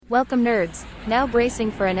Welcome nerds, now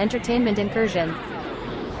bracing for an entertainment incursion.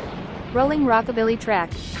 Rolling rockabilly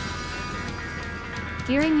track.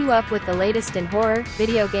 Gearing you up with the latest in horror,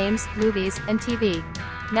 video games, movies, and TV.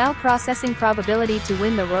 Now processing probability to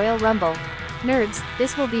win the Royal Rumble. Nerds,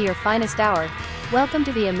 this will be your finest hour. Welcome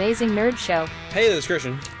to the Amazing Nerd Show. Hey, this is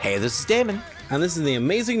Christian. Hey, this is Damon. And this is the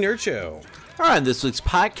Amazing Nerd Show. All right, on this week's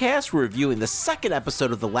podcast, we're reviewing the second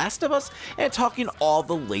episode of The Last of Us and talking all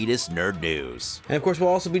the latest nerd news. And of course, we'll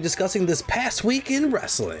also be discussing this past week in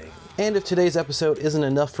wrestling. And if today's episode isn't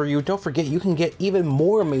enough for you, don't forget you can get even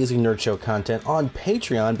more Amazing Nerd Show content on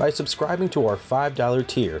Patreon by subscribing to our $5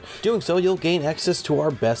 tier. Doing so, you'll gain access to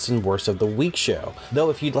our best and worst of the week show. Though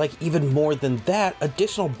if you'd like even more than that,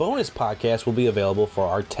 additional bonus podcasts will be available for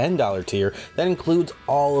our $10 tier that includes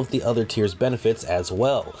all of the other tiers' benefits as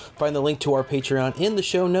well. Find the link to our Patreon in the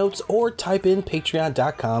show notes or type in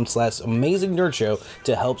patreon.com/AmazingNerdShow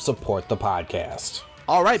to help support the podcast.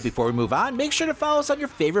 All right, before we move on, make sure to follow us on your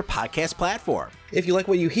favorite podcast platform. If you like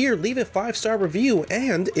what you hear, leave a 5-star review,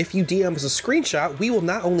 and if you DM us a screenshot, we will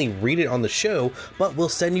not only read it on the show, but we'll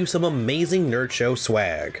send you some Amazing Nerd Show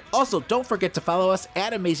swag. Also, don't forget to follow us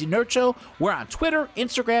at Amazing Nerd Show. We're on Twitter,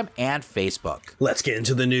 Instagram, and Facebook. Let's get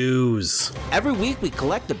into the news. Every week, we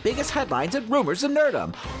collect the biggest headlines and rumors in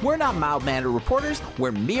nerdom. We're not mild-mannered reporters,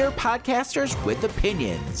 we're mere podcasters with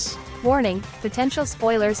opinions. Warning, potential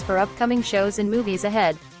spoilers for upcoming shows and movies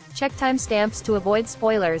ahead. Check timestamps to avoid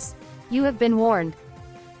spoilers. You have been warned.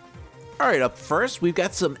 All right, up first, we've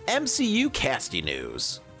got some MCU casting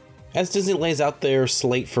news. As Disney lays out their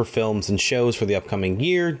slate for films and shows for the upcoming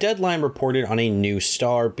year, Deadline reported on a new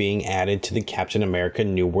star being added to the Captain America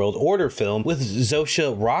New World Order film, with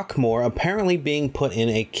Zosha Rockmore apparently being put in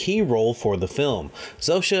a key role for the film.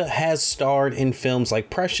 Zosha has starred in films like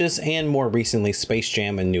Precious and more recently Space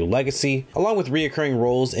Jam and New Legacy, along with reoccurring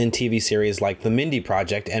roles in TV series like The Mindy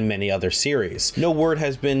Project and many other series. No word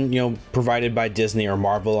has been, provided by Disney or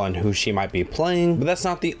Marvel on who she might be playing, but that's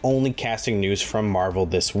not the only casting news from Marvel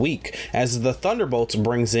this week, as the Thunderbolts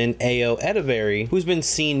brings in Ayo Edebiri, who's been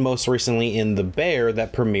seen most recently in The Bear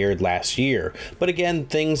that premiered last year. But again,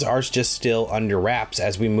 things are just still under wraps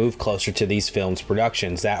as we move closer to these films'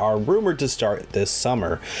 productions that are rumored to start this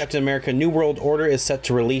summer. Captain America New World Order is set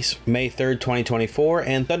to release May 3rd, 2024,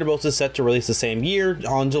 and Thunderbolts is set to release the same year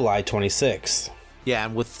on July 26th. Yeah,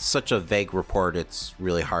 and with such a vague report, it's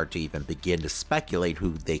really hard to even begin to speculate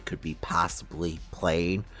who they could be possibly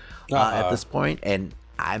playing at this point. And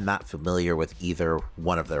I'm not familiar with either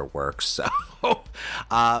one of their works, so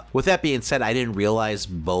with that being said, I didn't realize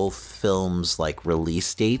both films'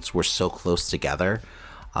 release dates were so close together.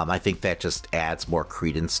 I think that just adds more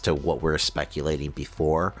credence to what we were speculating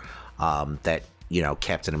before, that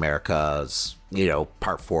Captain America's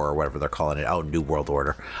Part 4 or whatever they're calling it, New World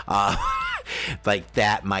Order,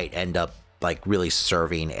 that might end up really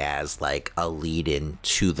serving as a lead in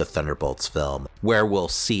to the Thunderbolts film, where we'll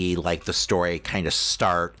see the story kind of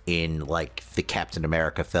start in the Captain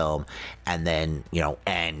America film and then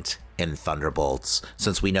end in Thunderbolts,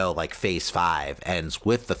 since we know Phase 5 ends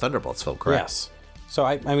with the Thunderbolts film, correct? Yes. So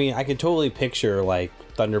I mean I could totally picture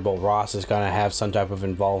Thunderbolt Ross is going to have some type of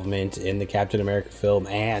involvement in the Captain America film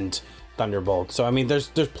and Thunderbolt. So I mean there's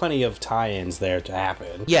plenty of tie-ins there to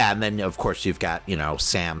happen. Yeah, and then of course you've got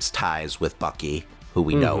Sam's ties with Bucky, who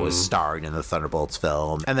we know is starring in the Thunderbolts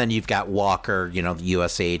film, and then you've got Walker, the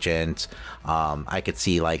U.S. agent. I could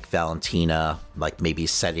see Valentina maybe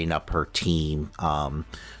setting up her team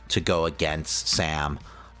to go against Sam,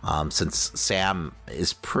 since Sam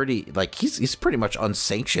is pretty he's pretty much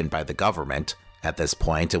unsanctioned by the government at this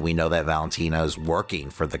point, and we know that Valentina is working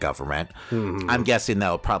for the government. I'm guessing that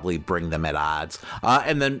will probably bring them at odds.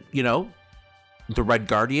 And then, the Red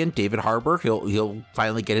Guardian, David Harbour, he'll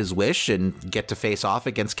finally get his wish and get to face off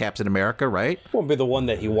against Captain America, right? Won't be the one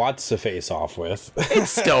that he wants to face off with. It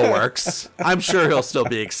still works. I'm sure he'll still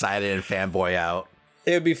be excited and fanboy out.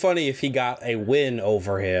 It would be funny if he got a win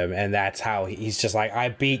over him, and that's how he's just I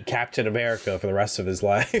beat Captain America for the rest of his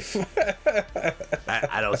life.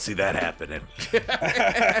 I don't see that happening.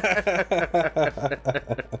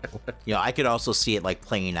 I could also see it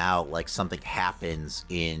playing out something happens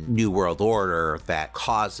in New World Order that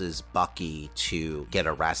causes Bucky to get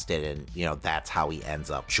arrested, and that's how he ends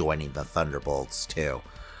up joining the Thunderbolts too.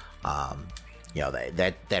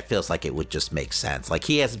 That feels like it would just make sense.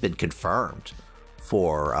 He hasn't been confirmed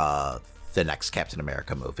for the next Captain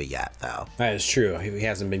America movie yet, though. That is true. He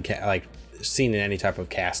hasn't been seen in any type of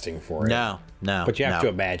casting for it. No. But you have to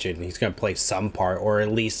imagine he's going to play some part, or at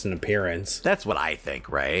least an appearance. That's what I think,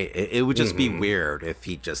 right? It would just be weird if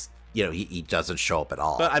he just, he doesn't show up at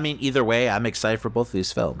all. But I mean, either way, I'm excited for both of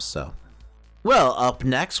these films, so. Well, up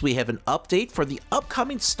next, we have an update for the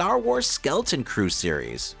upcoming Star Wars Skeleton Crew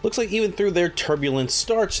series. Looks like even through their turbulent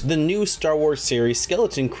starts, the new Star Wars series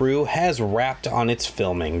Skeleton Crew has wrapped on its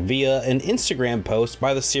filming via an Instagram post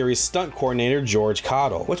by the series stunt coordinator George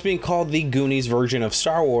Cottle. What's being called the Goonies version of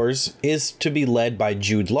Star Wars is to be led by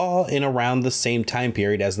Jude Law in around the same time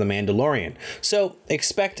period as The Mandalorian. So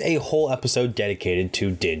expect a whole episode dedicated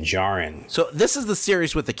to Din Djarin. So this is the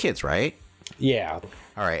series with the kids, right? Yeah.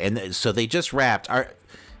 All right, and so they just wrapped.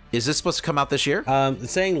 Is this supposed to come out this year?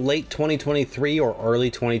 It's saying late 2023 or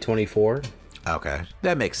early 2024. Okay,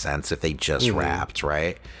 that makes sense if they just wrapped,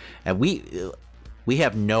 right? And we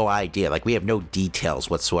have no idea, like we have no details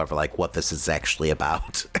whatsoever, like what this is actually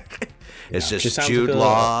about. It's just Jude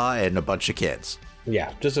Law and a bunch of kids.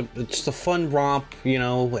 Yeah, just a fun romp,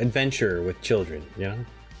 adventure with children,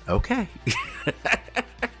 Okay.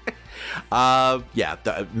 Yeah,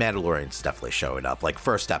 the Mandalorian's definitely showing up, like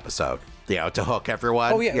first episode, to hook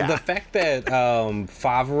everyone. Oh yeah, the fact that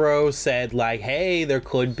Favreau said like, hey, there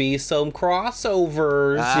could be some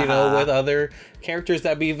crossovers, with other characters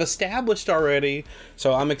that we've established already.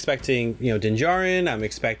 So I'm expecting, Din Djarin, I'm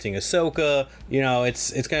expecting Ahsoka.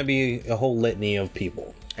 It's gonna be a whole litany of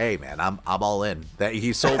people. Hey man, I'm all in. That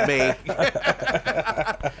he sold me.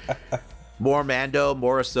 More Mando,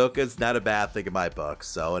 more Ahsoka is not a bad thing in my book.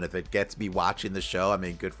 So, and if it gets me watching the show, I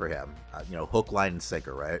mean, good for him. Hook, line, and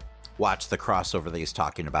sinker, right? Watch the crossover that he's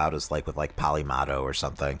talking about is like with like Polymato or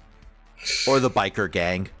something, or the biker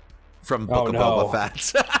gang from Book of Boba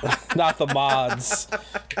Fett. Not the mods.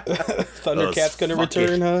 Thundercat's gonna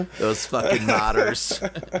return, huh? Those fucking modders.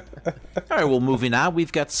 All right, well, moving on,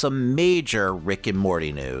 we've got some major Rick and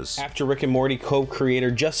Morty news. After Rick and Morty co-creator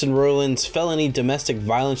Justin Roiland's felony domestic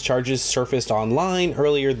violence charges surfaced online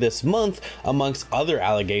earlier this month, amongst other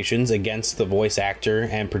allegations against the voice actor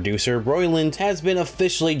and producer, Roiland has been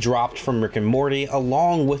officially dropped from Rick and Morty,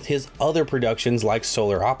 along with his other productions like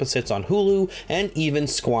Solar Opposites on Hulu and even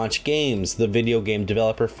Squanch Games, the video game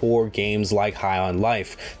developer for games like High on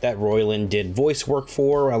Life, that Roiland did voice work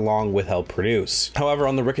for along with help produce. However,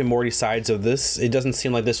 on the Rick and Morty sides of this, it doesn't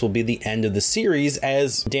seem like this will be the end of the series,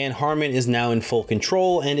 as Dan Harmon is now in full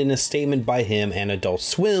control, and in a statement by him and Adult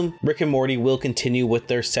Swim, Rick and Morty will continue with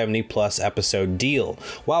their 70-plus episode deal.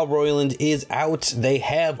 While Roiland is out, they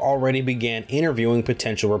have already began interviewing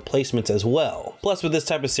potential replacements as well. Plus, with this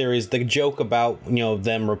type of series, the joke about,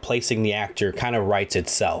 them replacing the actor kind of writes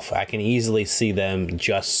itself. I can easily see them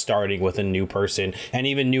just starting with a new person and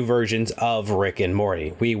even new versions of Rick and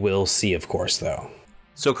Morty. We will see, of course, though.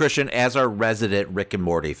 So, Christian, as our resident Rick and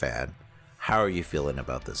Morty fan, how are you feeling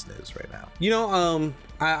about this news right now?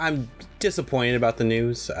 I'm disappointed about the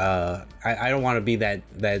news. I don't want to be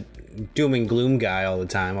that doom and gloom guy all the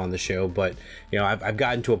time on the show, but I've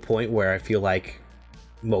gotten to a point where I feel like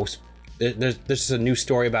there's just a new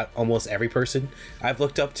story about almost every person I've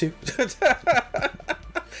looked up to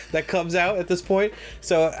that comes out at this point.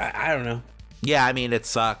 So I don't know. Yeah, I mean, it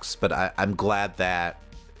sucks, but I'm glad that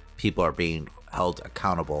people are being held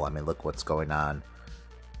accountable. I mean, look what's going on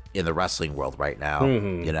in the wrestling world right now,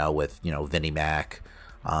 with, Vinnie Mac,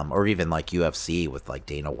 or even like UFC with like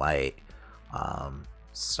Dana White.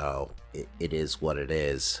 So it is what it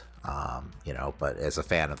is, but as a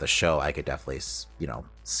fan of the show, I could definitely,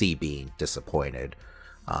 see being disappointed.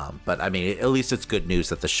 But I mean, at least it's good news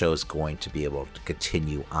that the show is going to be able to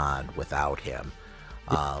continue on without him.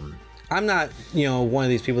 I'm not, one of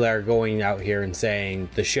these people that are going out here and saying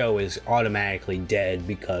the show is automatically dead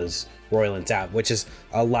because Roiland's out, which is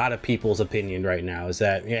a lot of people's opinion right now, is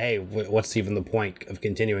that, hey, what's even the point of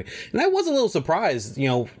continuing? And I was a little surprised,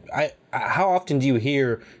 how often do you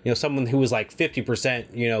hear, someone who was like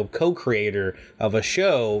 50%, co-creator of a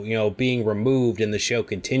show, being removed and the show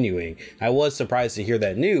continuing? I was surprised to hear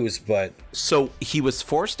that news, but... So he was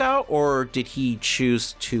forced out, or did he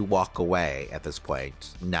choose to walk away at this point,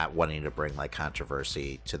 not wanting to bring like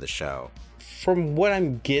controversy to the show? From what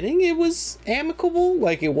I'm getting, it was amicable.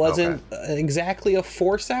 Like, it wasn't exactly a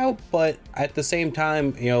force out, but at the same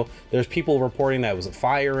time, there's people reporting that it was a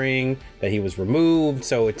firing, that he was removed,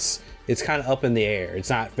 so it's kind of up in the air.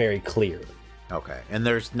 It's not very clear. Okay, and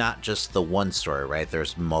there's not just the one story, right?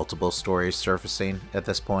 There's multiple stories surfacing at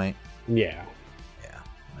this point? Yeah.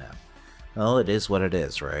 Well, it is what it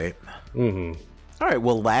is, right? Mm-hmm. All right,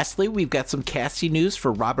 well, lastly, we've got some casting news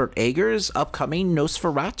for Robert Eggers' upcoming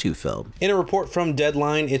Nosferatu film. In a report from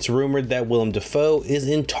Deadline, it's rumored that Willem Dafoe is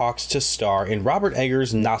in talks to star in Robert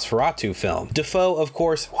Eggers' Nosferatu film. Dafoe, of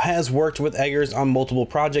course, has worked with Eggers on multiple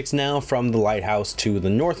projects now, from The Lighthouse to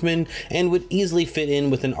The Northman, and would easily fit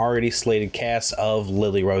in with an already slated cast of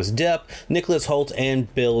Lily Rose Depp, Nicholas Hoult,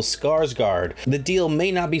 and Bill Skarsgård. The deal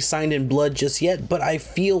may not be signed in blood just yet, but I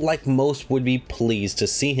feel like most would be pleased to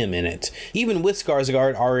see him in it. Even with Skarsgård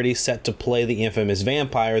already set to play the infamous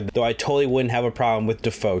vampire, though I totally wouldn't have a problem with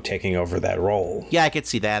Dafoe taking over that role. Yeah, I could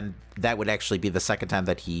see that. That would actually be the second time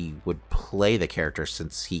that he would play the character,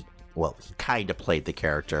 since he kind of played the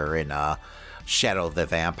character in Shadow of the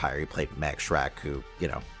Vampire. He played Max Schreck, who,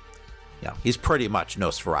 he's pretty much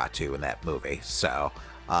Nosferatu in that movie. So,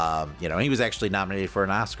 he was actually nominated for an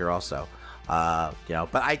Oscar also. But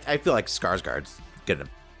I feel like Skarsgård's gonna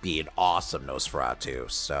be an awesome Nosferatu.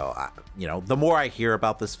 So, the more I hear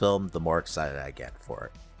about this film, the more excited I get for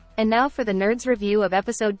it. And now for the Nerds review of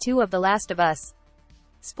Episode 2 of The Last of Us.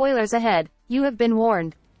 Spoilers ahead. You have been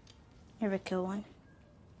warned. You ever kill one?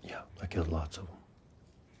 Yeah, I killed lots of them.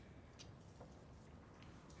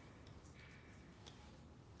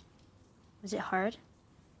 Was it hard?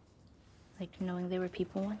 Like knowing they were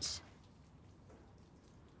people once?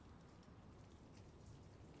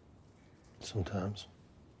 Sometimes.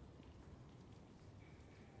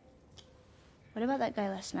 What about that guy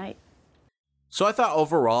last night? So I thought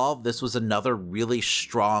overall this was another really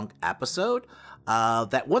strong episode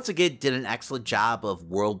that once again did an excellent job of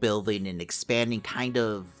world building and expanding kind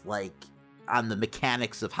of like on the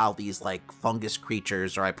mechanics of how these like fungus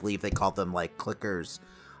creatures, or I believe they call them like clickers,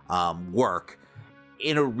 work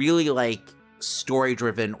in a really like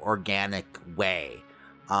story-driven, organic way.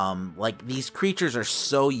 Like these creatures are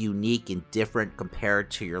so unique and different compared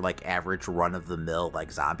to your like average run-of-the-mill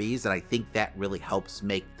like zombies, and I think that really helps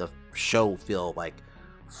make the show feel like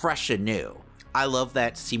fresh and new. I love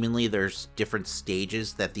that seemingly there's different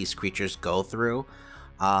stages that these creatures go through,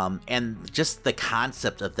 and just the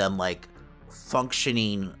concept of them like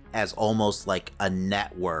functioning as almost like a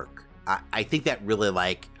network. I think that really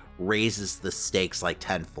like raises the stakes like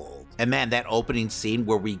tenfold. And man, that opening scene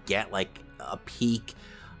where we get like a peek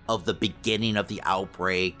of the beginning of the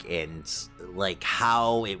outbreak and like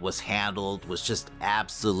how it was handled was just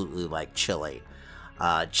absolutely like chilling.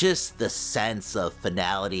 Just the sense of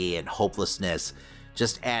finality and hopelessness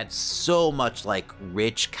just adds so much like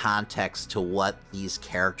rich context to what these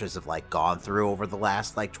characters have like gone through over the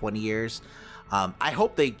last like 20 years. I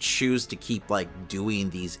hope they choose to keep like doing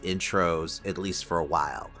these intros at least for a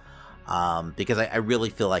while, because I really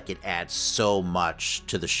feel like it adds so much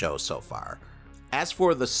to the show so far. As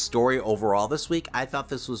for the story overall this week, I thought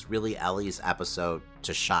this was really Ellie's episode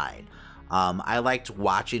to shine. I liked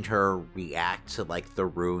watching her react to like the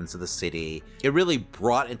ruins of the city. It really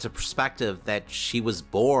brought into perspective that she was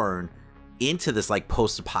born into this like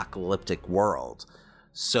post-apocalyptic world.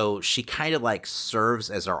 So she kind of like serves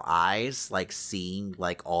as our eyes, like seeing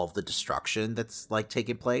like all of the destruction that's like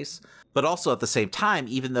taking place. But also at the same time,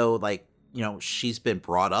 even though like, she's been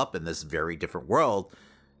brought up in this very different world,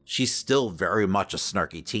 she's still very much a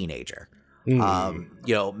snarky teenager.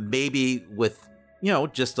 Maybe with,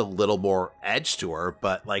 just a little more edge to her,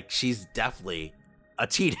 but like she's definitely a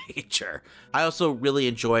teenager. I also really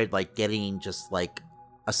enjoyed like getting just like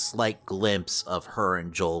a slight glimpse of her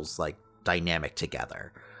and Joel's like dynamic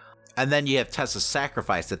together. And then you have Tessa's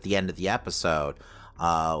sacrifice at the end of the episode,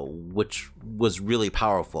 which was really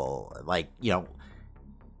powerful. Like,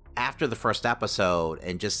 after the first episode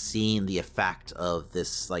and just seeing the effect of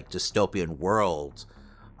this like dystopian world,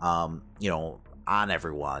 on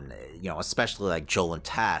everyone, especially like Joel and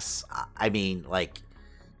Tess. I mean, like,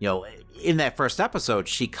 in that first episode,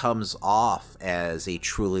 she comes off as a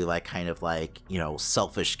truly like kind of like,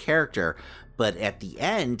 selfish character. But at the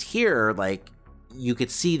end here, like, you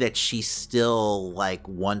could see that she still like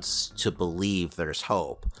wants to believe there's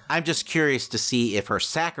hope. I'm just curious to see if her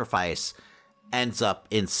sacrifice ends up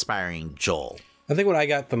inspiring Joel. I think what I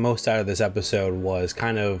got the most out of this episode was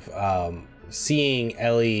kind of seeing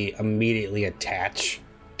Ellie immediately attach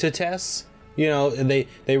to Tess. They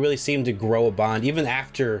really seem to grow a bond, even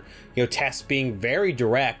after, Tess being very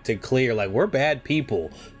direct and clear, like, we're bad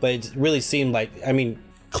people. But it really seemed like,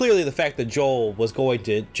 clearly the fact that Joel was going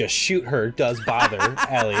to just shoot her does bother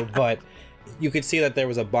Ellie, but you could see that there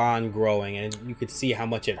was a bond growing, and you could see how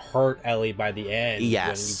much it hurt Ellie by the end.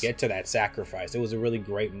 Yes. When you get to that sacrifice. It was a really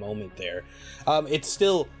great moment there.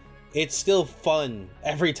 It's still fun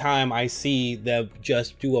every time I see them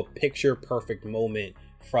just do a picture perfect moment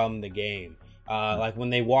from the game. Like when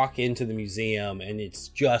they walk into the museum and it's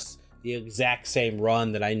just the exact same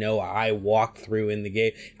run that I know I walked through in the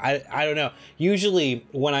game. I don't know. Usually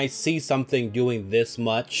when I see something doing this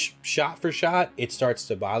much shot for shot, it starts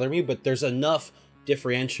to bother me, but there's enough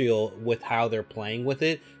differential with how they're playing with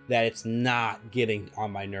it that it's not getting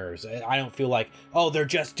on my nerves. I don't feel like, oh, they're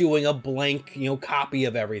just doing a blank, copy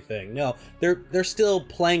of everything. No, they're still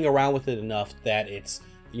playing around with it enough that it's,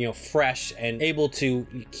 fresh and able to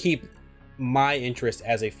keep my interest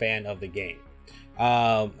as a fan of the game.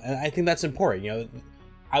 And I think that's important.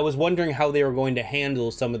 I was wondering how they were going to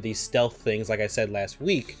handle some of these stealth things, like I said last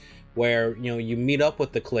week, where, you meet up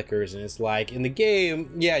with the clickers and it's like in the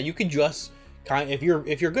game, yeah, you could just if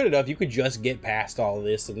you're good enough, you could just get past all of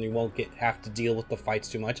this and you won't have to deal with the fights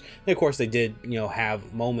too much. And of course they did,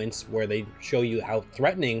 have moments where they show you how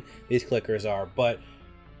threatening these clickers are, but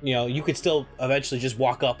you could still eventually just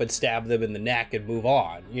walk up and stab them in the neck and move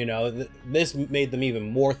on. This made them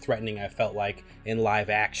even more threatening, I felt like, in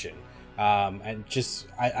live action. And just,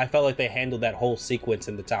 I felt like they handled that whole sequence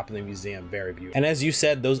in the top of the museum very beautifully. And as you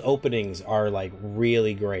said, those openings are like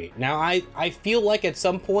really great. Now, I feel like at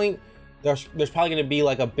some point, there's probably going to be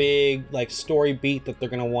like a big like story beat that they're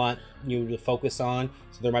going to want you to focus on.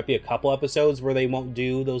 So there might be a couple episodes where they won't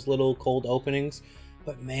do those little cold openings.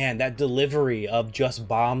 But man, that delivery of just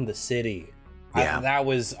bomb the city, that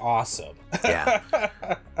was awesome. Yeah.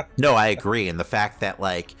 No, I agree. And the fact that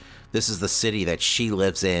like this is the city that she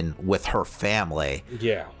lives in with her family.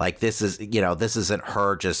 Yeah. Like this is, this isn't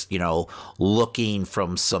her just, looking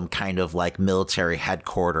from some kind of like military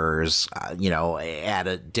headquarters, at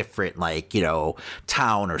a different like,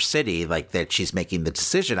 town or city like that she's making the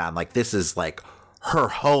decision on. Like this is like her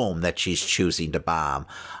home that she's choosing to bomb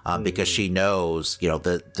because she knows,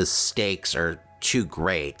 the stakes are too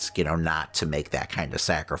great, not to make that kind of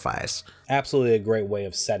sacrifice. Absolutely a great way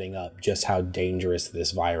of setting up just how dangerous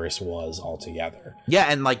this virus was altogether. Yeah,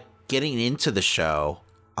 and like getting into the show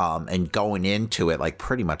and going into it like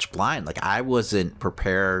pretty much blind. Like I wasn't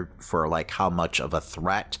prepared for like how much of a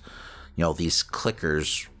threat, these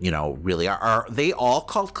clickers, really are. Are they all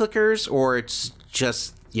called clickers, or it's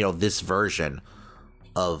just, this version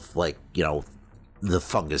of like, the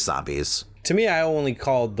fungus zombies? To me, I only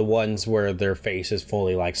called the ones where their face is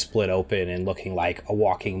fully like split open and looking like a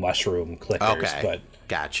walking mushroom clickers. Okay, but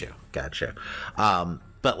gotcha.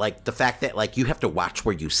 But like the fact that like you have to watch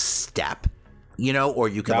where you step, or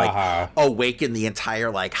you can like awaken the entire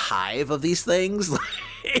like hive of these things.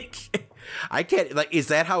 Like I can't, like, is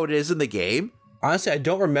that how it is in the game? Honestly, I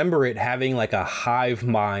don't remember it having like a hive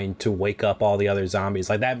mind to wake up all the other zombies.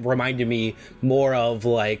 Like that reminded me more of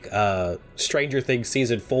like Stranger Things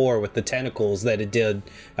season 4 with the tentacles that it did.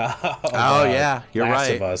 Yeah, you're Last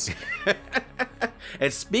right. of Us.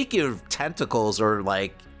 And speaking of tentacles or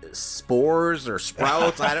like spores or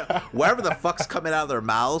sprouts, whatever the fuck's coming out of their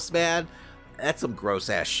mouths, man, that's some gross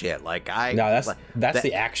ass shit. Like that's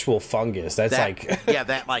the actual fungus. That's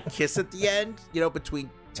that like kiss at the end, between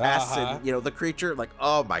Tess and the creature. Like,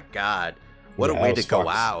 oh my god, what a way to go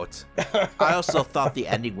out. I also thought the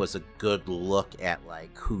ending was a good look at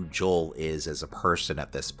like who Joel is as a person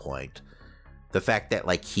at this point. The fact that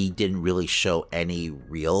like he didn't really show any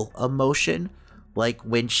real emotion, like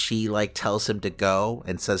when she like tells him to go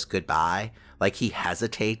and says goodbye, like he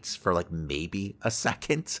hesitates for like maybe a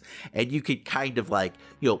second, and you could kind of like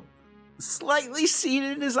slightly see it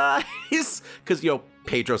in his eyes because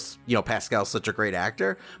Pedro's, Pascal's such a great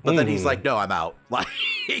actor, but then he's like, no, I'm out. Like,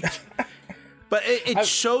 but it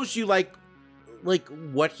shows you like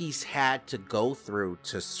what he's had to go through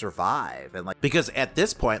to survive. And like, because at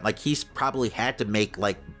this point, like he's probably had to make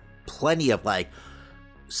like plenty of like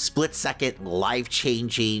split second life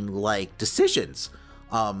changing like decisions.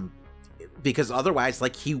 Because otherwise,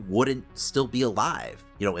 like he wouldn't still be alive,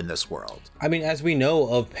 in this world. I mean, as we know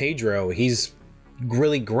of Pedro, he's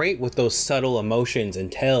really great with those subtle emotions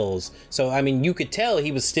and tells. So, I mean, you could tell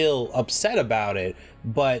he was still upset about it,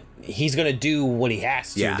 but he's going to do what he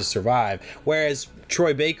has to survive. Whereas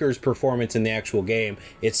Troy Baker's performance in the actual game,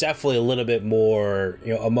 it's definitely a little bit more,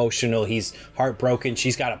 emotional. He's heartbroken.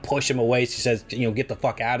 She's got to push him away. She says, get the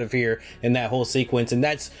fuck out of here in that whole sequence. And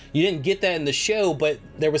you didn't get that in the show, but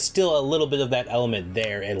there was still a little bit of that element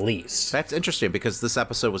there at least. That's interesting because this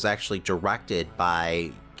episode was actually directed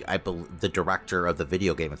by, I believe, the director of the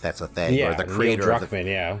video game, if that's a thing, or the creator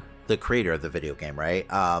the creator of the video game, right?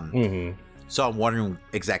 So I'm wondering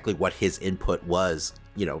exactly what his input was,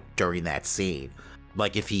 during that scene.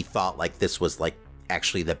 Like if he thought like this was like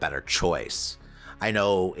actually the better choice. I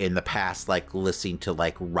know in the past, like listening to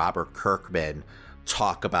like Robert Kirkman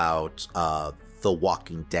talk about the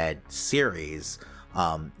Walking Dead series,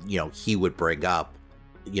 he would bring up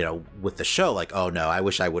with the show, like, oh no, I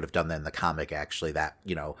wish I would have done that in the comic. Actually, that,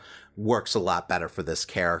 works a lot better for this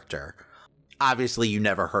character. Obviously, you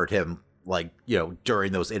never heard him, like,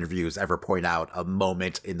 during those interviews ever point out a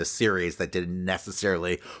moment in the series that didn't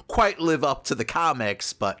necessarily quite live up to the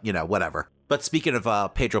comics, but, whatever. But speaking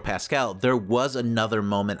of Pedro Pascal, there was another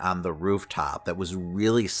moment on the rooftop that was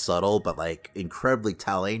really subtle, but, like, incredibly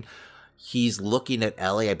telling. He's looking at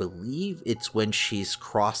Ellie. I believe it's when she's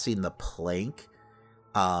crossing the plank.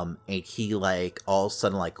 And he, like, all of a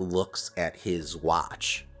sudden, like, looks at his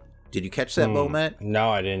watch. Did you catch that moment?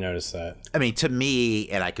 No, I didn't notice that. I mean, to me,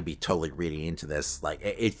 and I could be totally reading into this, like,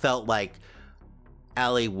 it felt like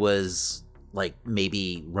Ellie was, like,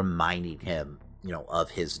 maybe reminding him,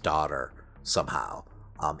 of his daughter somehow,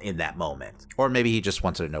 in that moment. Or maybe he just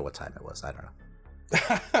wanted to know what time it was. I don't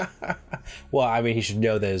know. Well, I mean, he should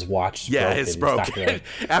know that his watch is broken. Yeah, it's broken.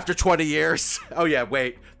 After 20 years. Oh, yeah,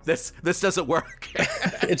 wait. This doesn't work.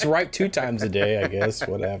 It's right 2 times a day, I guess.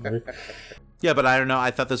 Whatever. Yeah, but I don't know.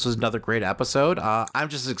 I thought this was another great episode. I'm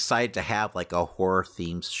just excited to have, like, a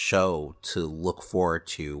horror-themed show to look forward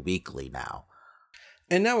to weekly now.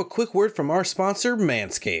 And now a quick word from our sponsor,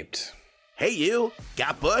 Manscaped. Hey you,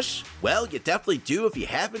 got bush? Well, you definitely do if you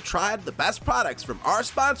haven't tried the best products from our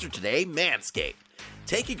sponsor today, Manscaped.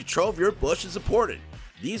 Taking control of your bush is important.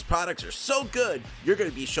 These products are so good, you're going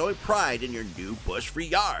to be showing pride in your new bush-free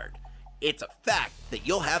yard. It's a fact that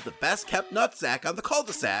you'll have the best kept nutsack on the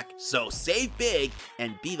cul-de-sac, so save big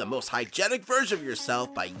and be the most hygienic version of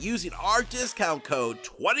yourself by using our discount code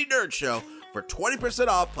 20NerdShow for 20%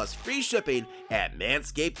 off plus free shipping at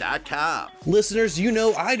manscaped.com. Listeners,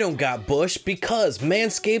 I don't got bush because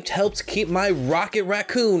Manscaped helps keep my rocket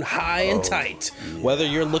raccoon high and tight. Yeah. Whether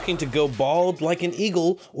you're looking to go bald like an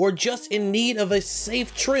eagle or just in need of a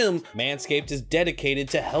safe trim, Manscaped is dedicated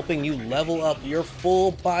to helping you level up your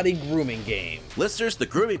full body grooming game. Listeners, the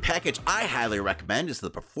grooming package I highly recommend is the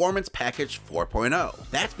Performance Package 4.0.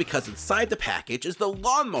 That's because inside the package is the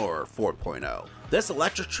Lawnmower 4.0. This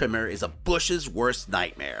electric trimmer is a bush's worst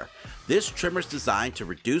nightmare. This trimmer is designed to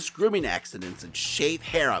reduce grooming accidents and shave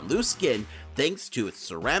hair on loose skin thanks to its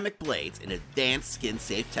ceramic blades and advanced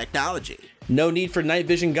skin-safe technology. No need for night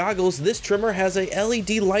vision goggles, this trimmer has a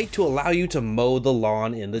LED light to allow you to mow the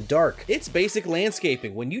lawn in the dark. It's basic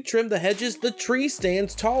landscaping. When you trim the hedges, the tree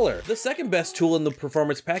stands taller. The second best tool in the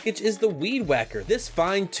performance package is the Weed Whacker. This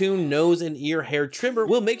fine-tuned nose and ear hair trimmer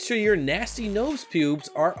will make sure your nasty nose pubes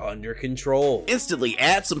are under control. Instantly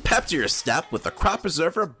add some pep to your step with the Crop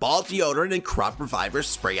Preserver Ball Deodorant and Crop Reviver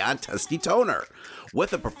Spray-On Testy Toner.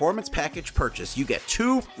 With a performance package purchase, you get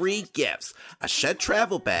 2 free gifts, a Shed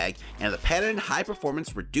travel bag, and the patented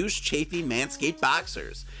high-performance reduced chafing Manscaped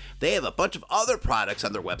boxers. They have a bunch of other products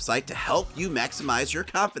on their website to help you maximize your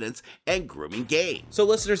confidence and grooming game. So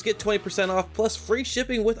listeners, get 20% off plus free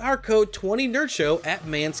shipping with our code 20NerdShow at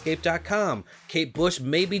manscaped.com. Kate Bush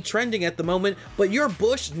may be trending at the moment, but your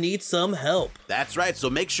bush needs some help. That's right, so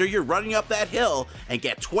make sure you're running up that hill and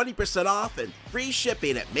get 20% off and free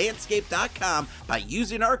shipping at manscaped.com by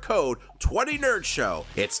using our code 20NerdShow.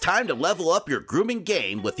 It's time to level up your grooming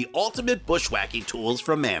game with the ultimate bushwhacking tools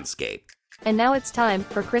from Manscaped. And now it's time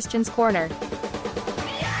for Christian's Corner.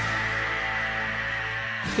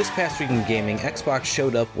 This past week in gaming, Xbox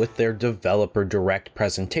showed up with their Developer Direct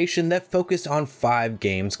presentation that focused on 5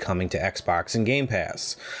 games coming to Xbox and Game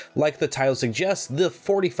Pass. Like the title suggests, the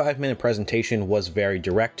 45-minute presentation was very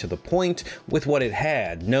direct to the point with what it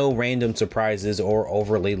had, no random surprises or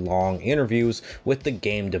overly long interviews with the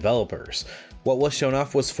game developers. What was shown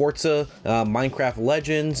off was Forza, Minecraft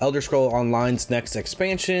Legends, Elder Scrolls Online's next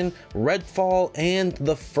expansion, Redfall, and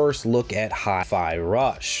the first look at Hi-Fi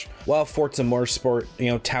Rush. While Forza Motorsport,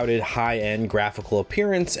 touted high-end graphical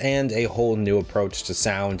appearance and a whole new approach to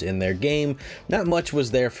sound in their game, not much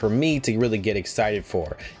was there for me to really get excited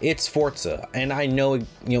for. It's Forza, and I know,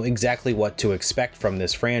 exactly what to expect from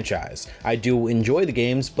this franchise. I do enjoy the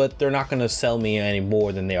games, but they're not going to sell me any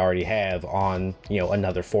more than they already have on,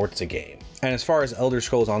 another Forza game. And as far as Elder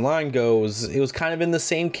Scrolls Online goes, it was kind of in the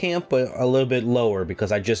same camp, but a little bit lower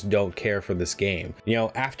because I just don't care for this game.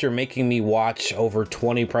 After making me watch over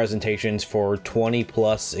 20 presentations for 20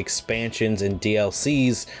 plus expansions and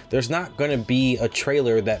DLCs, there's not going to be a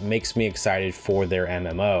trailer that makes me excited for their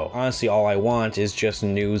MMO. Honestly, all I want is just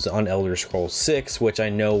news on Elder Scrolls 6, which I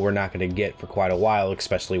know we're not going to get for quite a while,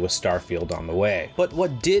 especially with Starfield on the way. But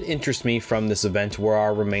what did interest me from this event were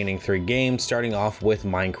our remaining 3 games, starting off with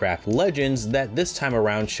Minecraft Legends, Legends that this time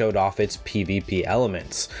around showed off its PvP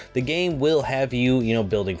elements. The game will have you,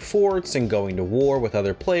 building forts and going to war with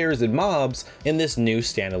other players and mobs in this new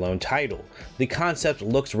standalone title. The concept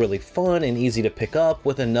looks really fun and easy to pick up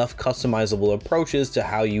with enough customizable approaches to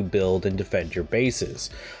how you build and defend your bases.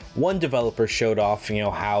 One developer showed off,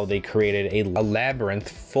 how they created a labyrinth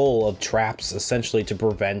full of traps essentially to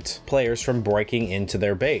prevent players from breaking into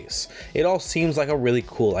their base. It all seems like a really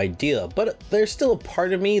cool idea, but there's still a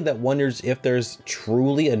part of me that wonders if there's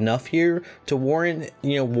truly enough here to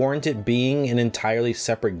warrant it being an entirely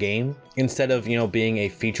separate game instead of, being a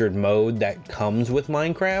featured mode that comes with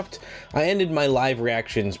Minecraft. I ended my live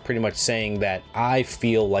reactions pretty much saying that I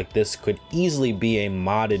feel like this could easily be a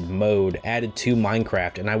modded mode added to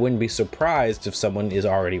Minecraft, and I wouldn't be surprised if someone is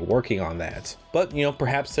already working on that. But,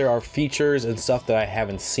 perhaps there are features and stuff that I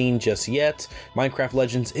haven't seen just yet. Minecraft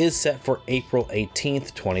Legends is set for April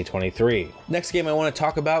 18th, 2023. Next game I want to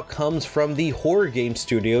talk about comes from the horror game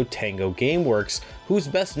studio Tango Gameworks, who's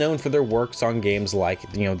best known for their works on games like,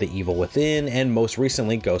 The Evil Within and most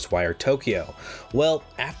recently Ghostwire Tokyo. Well,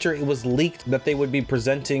 after it was leaked that they would be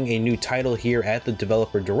presenting a new title here at the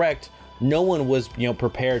Developer Direct, no one was,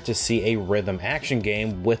 prepared to see a rhythm action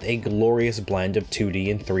game with a glorious blend of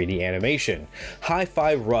 2D and 3D animation.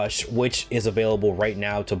 Hi-Fi Rush, which is available right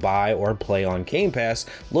now to buy or play on Game Pass,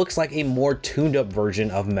 looks like a more tuned up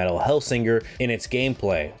version of Metal Hellsinger in its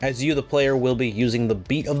gameplay, as you, the player, will be using the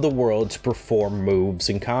beat of the world to perform moves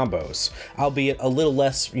and combos, albeit a little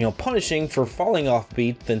less, punishing for falling off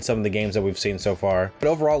beat than some of the games that we've seen so far, but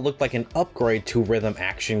overall looked like an upgrade to rhythm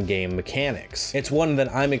action game mechanics. It's one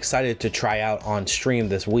that I'm excited to try out on stream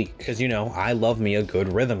this week, because I love me a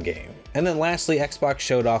good rhythm game. And then lastly, Xbox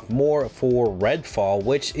showed off more for Redfall,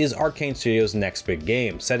 which is Arcane Studios' next big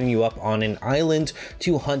game, setting you up on an island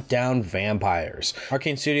to hunt down vampires.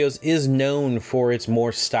 Arcane Studios is known for its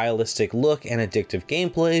more stylistic look and addictive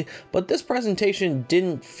gameplay, but this presentation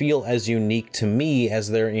didn't feel as unique to me as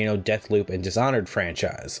their, Deathloop and Dishonored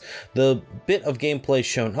franchise. The bit of gameplay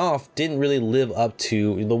shown off didn't really live up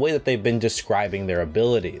to the way that they've been describing their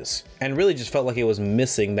abilities, and really just felt like it was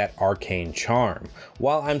missing that arcane charm.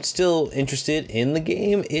 While I'm still interested in the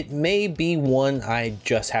game, it may be one I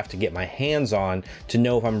just have to get my hands on to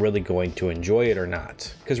know if I'm really going to enjoy it or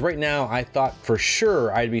not. Because right now I thought for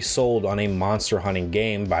sure I'd be sold on a monster hunting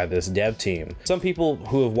game by this dev team. Some people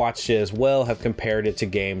who have watched it as well have compared it to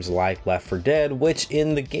games like Left 4 Dead, which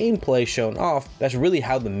in the gameplay shown off, that's really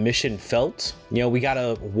how the mission felt. We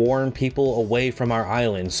gotta warn people away from our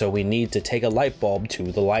island, so we need to take a light bulb to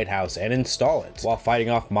the lighthouse and install it while fighting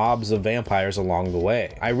off mobs of vampires along the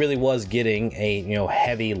way. I really was getting a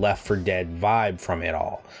heavy Left 4 Dead vibe from it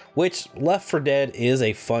all, which Left 4 Dead is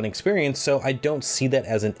a fun experience, so I don't see that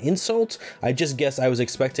as an insult. I just guess I was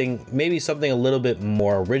expecting maybe something a little bit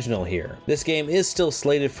more original here. This game is still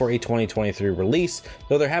slated for a 2023 release,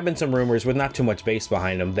 though there have been some rumors with not too much base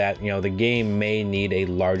behind them that the game may need a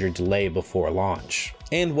larger delay before launch.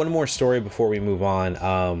 And one more story before we move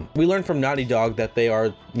on. We learned from Naughty Dog that they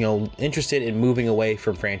are, interested in moving away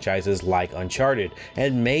from franchises like Uncharted,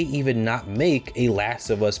 and may even not make a Last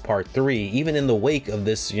of Us Part 3, even in the wake of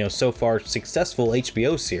this, so far successful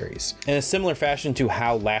HBO series. In a similar fashion to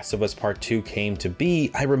how Last of Us Part 2 came to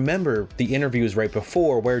be, I remember the interviews right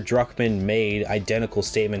before where Druckmann made identical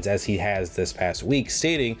statements as he has this past week,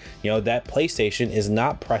 stating, that PlayStation is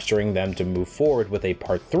not pressuring them to move forward with a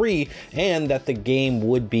Part 3, and that the game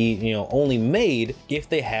would be, only made if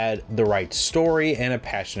they had the right story and a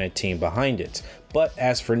passionate team behind it. But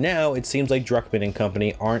as for now, it seems like Druckmann and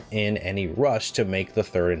company aren't in any rush to make the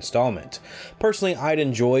third installment. Personally, I'd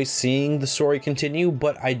enjoy seeing the story continue,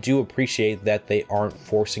 but I do appreciate that they aren't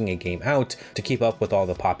forcing a game out to keep up with all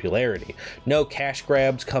the popularity. No cash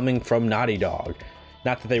grabs coming from Naughty Dog.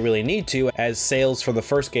 Not that they really need to, as sales for the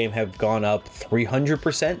first game have gone up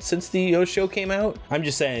 300% since the show came out. I'm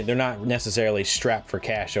just saying they're not necessarily strapped for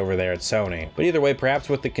cash over there at Sony. But either way, perhaps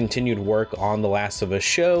with the continued work on The Last of Us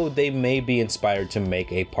show, they may be inspired to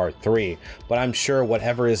make a part 3. But I'm sure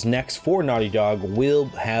whatever is next for Naughty Dog will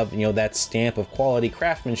have, that stamp of quality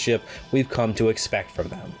craftsmanship we've come to expect from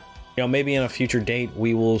them. Maybe in a future date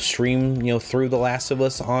we will stream, through The Last of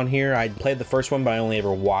Us on here. I played the first one, but I only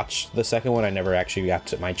ever watched the second one. I never actually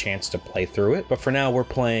got my chance to play through it. But for now, we're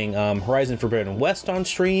playing Horizon Forbidden West on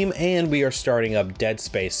stream, and we are starting up Dead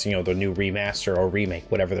Space, the new remaster or remake,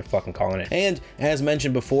 whatever they're fucking calling it. And as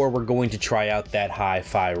mentioned before, we're going to try out that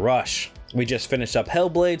Hi-Fi Rush. We just finished up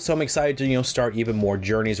Hellblade, so I'm excited to, start even more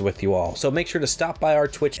journeys with you all. So make sure to stop by our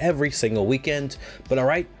Twitch every single weekend. But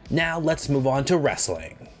alright, now let's move on to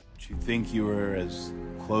wrestling. You think you were as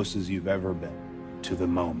close as you've ever been to the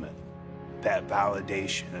moment that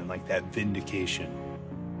validation and like that vindication.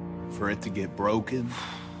 For it to get broken,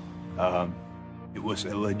 it was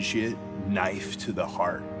a legit knife to the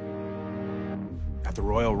heart. At the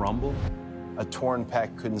Royal Rumble, a torn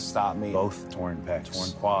pec couldn't stop me. Both torn pecs,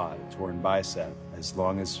 torn quad, torn bicep. As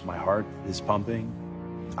long as my heart is pumping,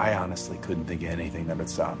 I honestly couldn't think of anything that would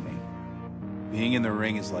stop me. Being in the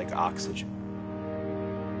ring is like oxygen.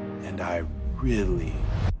 And I really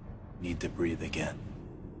need to breathe again.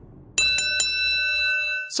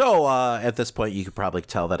 So at this point, you could probably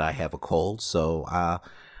tell that I have a cold. So I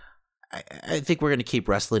think we're going to keep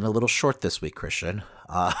wrestling a little short this week, Christian.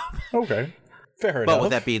 Okay. Fair enough. But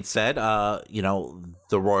with that being said,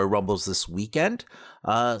 the Royal Rumble's this weekend.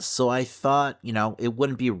 So I thought, it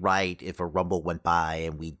wouldn't be right if a Rumble went by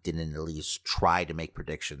and we didn't at least try to make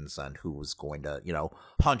predictions on who was going to,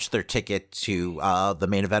 punch their ticket to the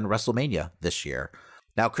main event of WrestleMania this year.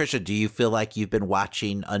 Now, Christian, do you feel like you've been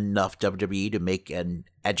watching enough WWE to make an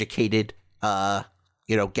educated,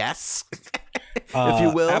 guess, if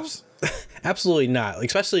you will? Absolutely not.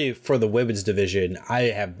 Especially for the women's division, I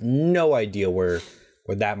have no idea where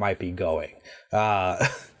that might be going.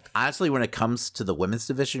 Honestly, when it comes to the women's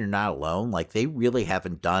division, you're not alone. Like, they really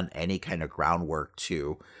haven't done any kind of groundwork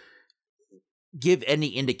to give any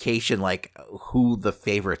indication, like, who the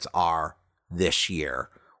favorites are this year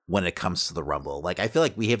when it comes to the Rumble. Like, I feel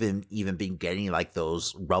like we haven't even been getting, like,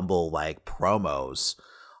 those Rumble, like, promos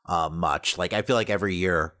much. Like, I feel like every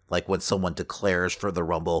year, like, when someone declares for the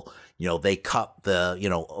Rumble, they cut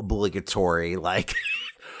the, obligatory, like,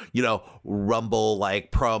 Rumble,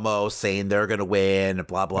 like, promo saying they're going to win,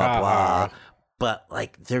 blah, blah, blah. But,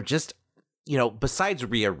 like, they're just, besides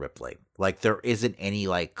Rhea Ripley, like, there isn't any,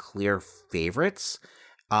 like, clear favorites.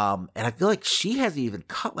 And I feel like she hasn't even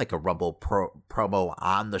cut, like, a Rumble promo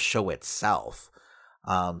on the show itself.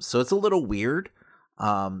 So it's a little weird.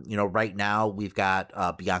 Right now we've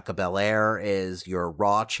got Bianca Belair as your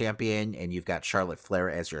Raw champion, and you've got Charlotte Flair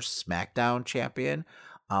as your SmackDown champion.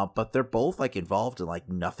 But they're both, like, involved in, like,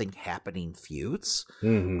 nothing happening feuds.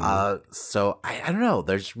 Mm-hmm. So I don't know.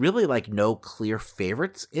 There's really, like, no clear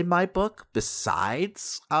favorites in my book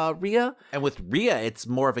besides Rhea. And with Rhea, it's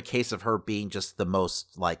more of a case of her being just the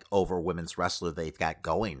most, like, over women's wrestler they've got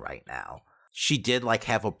going right now. She did, like,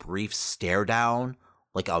 have a brief stare down,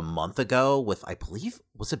 like, a month ago with, I believe,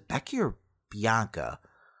 was it Becky or Bianca?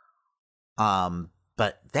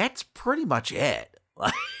 But that's pretty much it.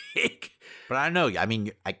 Like, but I don't know. I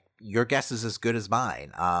mean, your guess is as good as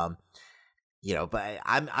mine. But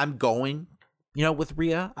I'm going, with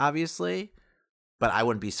Rhea, obviously, but I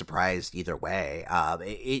wouldn't be surprised either way.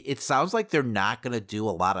 It sounds like they're not going to do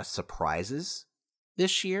a lot of surprises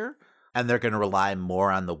this year, and they're going to rely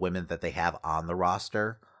more on the women that they have on the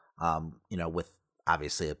roster. With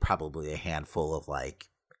obviously probably a handful of, like,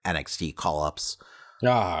 NXT call-ups.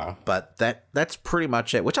 But that's pretty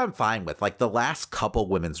much it, which I'm fine with. Like, the last couple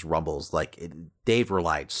women's Rumbles, like, they've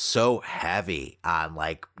relied so heavy on,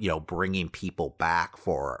 like, bringing people back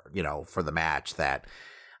for the match that,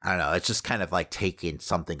 I don't know, it's just kind of like taking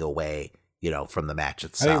something away, from the match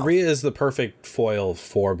itself. I mean, Rhea is the perfect foil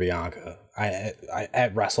for Bianca. I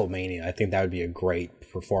at WrestleMania, I think that would be a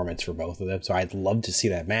great performance for both of them. So I'd love to see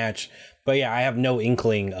that match. But yeah, I have no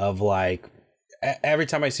inkling of, like, every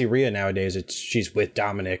time I see Rhea nowadays, she's with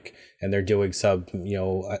Dominic and they're doing some,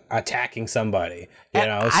 attacking somebody,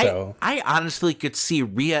 so. I honestly could see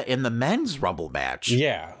Rhea in the men's Rumble match.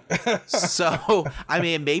 Yeah. So, I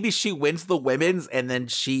mean, maybe she wins the women's and then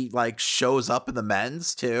she, like, shows up in the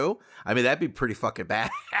men's too. I mean, that'd be pretty fucking badass.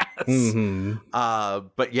 Mm-hmm.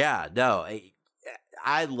 But yeah, no,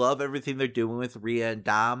 I love everything they're doing with Rhea and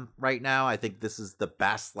Dom right now. I think this is the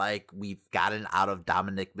best, like, we've gotten out of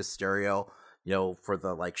Dominic Mysterio, for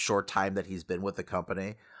the, like, short time that he's been with the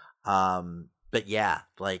company. But yeah,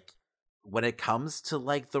 like, when it comes to,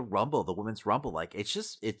 like, the Rumble, the women's Rumble, like, it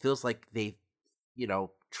feels like they,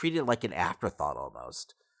 treat it like an afterthought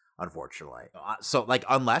almost, unfortunately. So, like,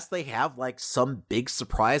 unless they have, like, some big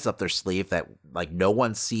surprise up their sleeve that, like, no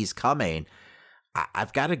one sees coming,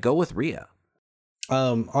 I've got to go with Rhea.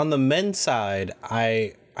 On the men's side,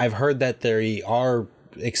 I've heard that they are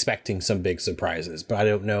expecting some big surprises, but I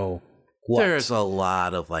don't know what. There's a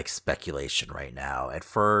lot of, like, speculation right now. At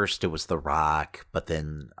first, it was The Rock, but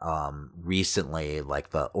then recently, like,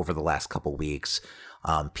 over the last couple weeks,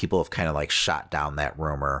 people have kind of, like, shot down that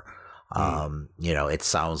rumor. It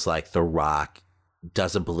sounds like The Rock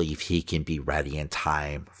doesn't believe he can be ready in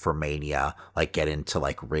time for Mania, like, get into,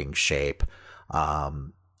 like, ring shape.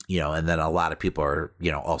 And then a lot of people are,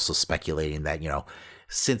 also speculating that,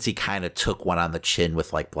 since he kind of took one on the chin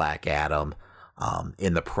with, like, Black Adam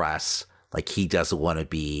in the press, like, he doesn't want to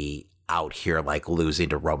be out here like losing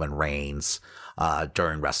to Roman Reigns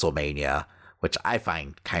during WrestleMania, which I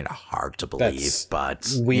find kind of hard to believe. That's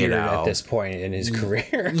but weird at this point in his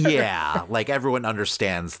career. Yeah, like everyone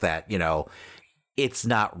understands that, it's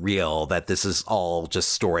not real, that this is all just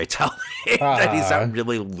storytelling, that he's not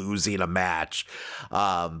really losing a match.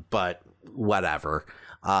 But whatever.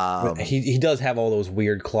 He does have all those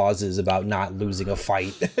weird clauses about not losing a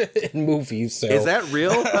fight in movies. So. Is that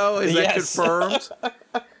real, though? Is that confirmed?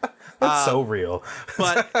 It's so real.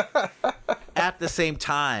 But at the same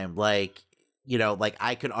time, like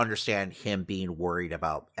I could understand him being worried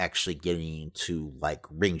about actually getting into like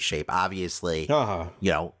ring shape. Obviously,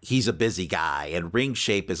 he's a busy guy, and ring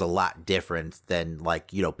shape is a lot different than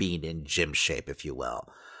like, being in gym shape, if you will.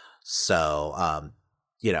 So,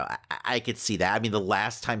 I could see that. I mean, the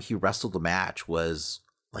last time he wrestled a match was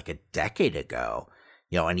like a decade ago,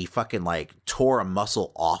 and he fucking like tore a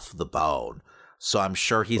muscle off the bone. So I'm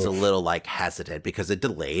sure he's a little like hesitant because it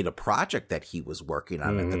delayed a project that he was working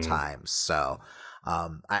on at the time. So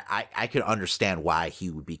I could understand why he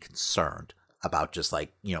would be concerned about just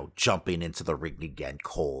like, jumping into the ring again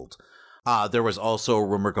cold. There was also a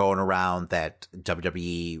rumor going around that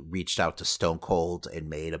WWE reached out to Stone Cold and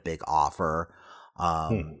made a big offer.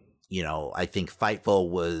 I think Fightful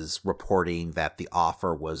was reporting that the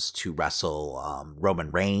offer was to wrestle Roman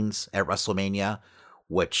Reigns at WrestleMania,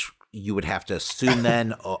 which you would have to assume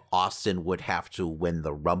then Austin would have to win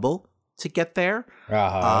the Rumble to get there.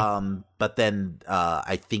 But then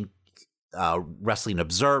I think Wrestling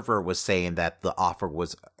Observer was saying that the offer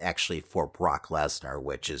was actually for Brock Lesnar,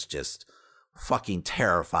 which is just fucking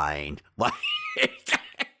terrifying.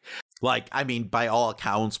 Like, I mean, by all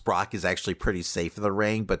accounts, Brock is actually pretty safe in the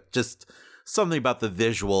ring, but just something about the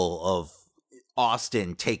visual of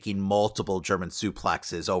Austin taking multiple German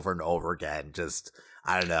suplexes over and over again, just...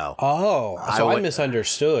 I don't know. Oh, so I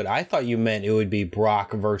misunderstood. I thought you meant it would be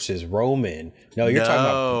Brock versus Roman. No, you're talking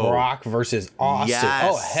about Brock versus Austin. Yes.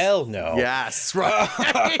 Oh, hell no. Yes, right.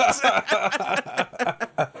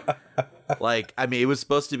 Like, I mean, it was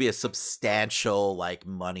supposed to be a substantial, like,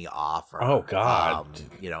 money offer. Oh, God.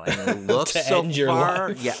 And it looks to so end your far.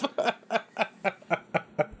 life.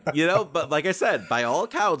 Yeah. But like I said, by all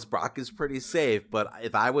accounts, Brock is pretty safe. But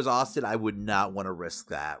if I was Austin, I would not want to risk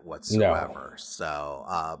that whatsoever. No. So,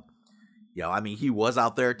 I mean, he was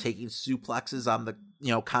out there taking suplexes on the,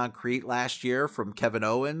 concrete last year from Kevin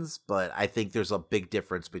Owens. But I think there's a big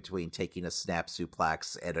difference between taking a snap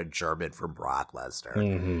suplex and a German from Brock Lesnar.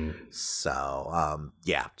 Mm-hmm. So,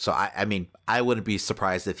 So, I mean, I wouldn't be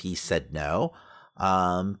surprised if he said no.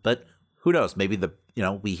 But who knows? Maybe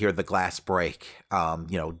we hear the glass break,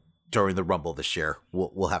 during the Rumble this year.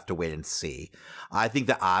 We'll have to wait and see. I think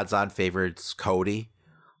the odds-on favorite's Cody.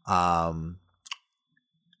 I'm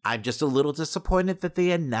just a little disappointed that they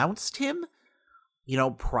announced him,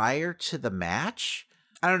 prior to the match.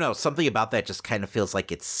 I don't know. Something about that just kind of feels like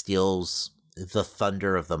it steals the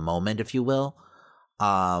thunder of the moment, if you will.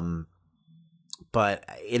 But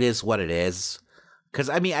it is what it is. Because,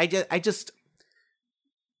 I mean, I don't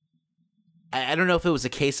know if it was a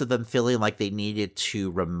case of them feeling like they needed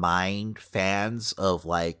to remind fans of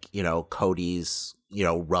like, Cody's,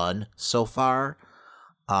 run so far.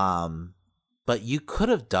 But you could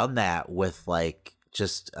have done that with like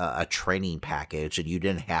just a training package, and you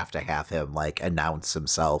didn't have to have him like announce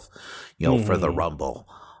himself, for the Rumble.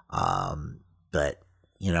 But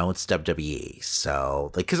it's WWE.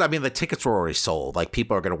 So like, cause I mean, the tickets were already sold. Like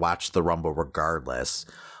people are going to watch the Rumble regardless.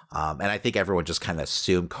 And I think everyone just kind of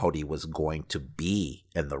assumed Cody was going to be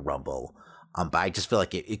in the Rumble. But I just feel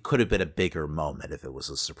like it could have been a bigger moment if it was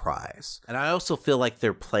a surprise. And I also feel like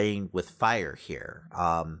they're playing with fire here,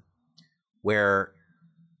 where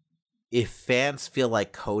if fans feel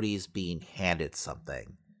like Cody's being handed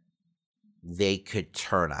something, they could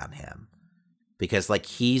turn on him. Because, like,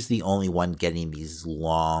 he's the only one getting these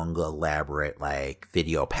long, elaborate, like,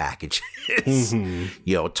 video packages,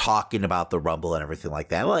 talking about the Rumble and everything like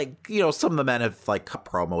that. Like, some of the men have, like, cut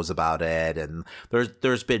promos about it, and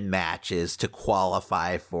there's been matches to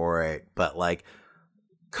qualify for it. But, like,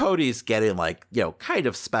 Cody's getting, like, kind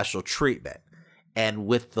of special treatment. And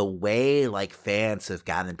with the way, like, fans have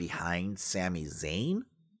gotten behind Sami Zayn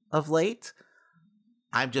of late,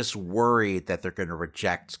 I'm just worried that they're going to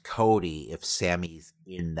reject Cody if Sami's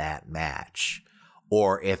in that match,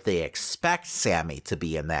 or if they expect Sami to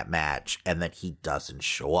be in that match and then he doesn't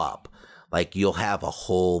show up. Like, you'll have a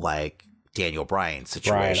whole, like, Daniel Bryan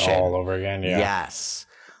situation. Bryan all over again, yeah. Yes.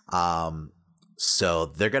 So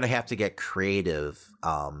they're going to have to get creative,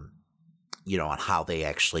 on how they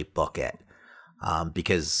actually book it.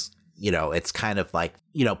 Because, it's kind of like,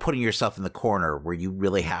 putting yourself in the corner where you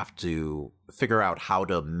really have to figure out how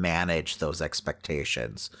to manage those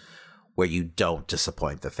expectations where you don't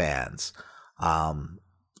disappoint the fans.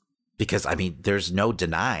 Because, I mean, there's no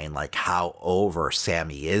denying, like, how over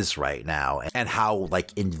Sammy is right now and how,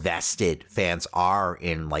 like, invested fans are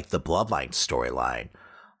in, like, the Bloodline storyline.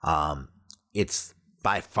 It's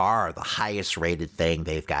by far the highest rated thing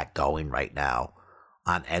they've got going right now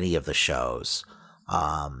on any of the shows.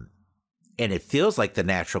 And it feels like the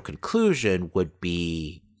natural conclusion would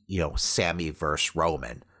be, Sammy versus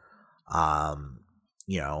Roman.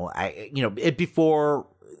 Before,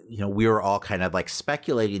 we were all kind of like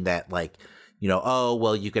speculating that, like, oh,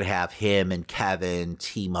 well, you could have him and Kevin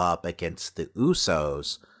team up against the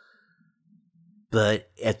Usos. But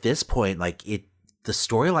at this point, like, the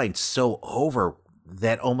storyline's so over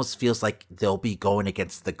that almost feels like they'll be going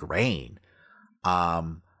against the grain.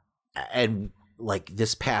 And like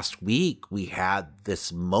this past week, we had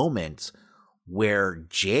this moment where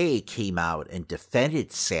Jay came out and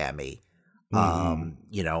defended Sammy.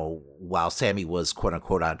 While Sammy was quote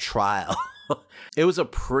unquote on trial. It was a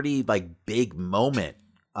pretty like big moment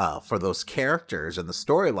for those characters in the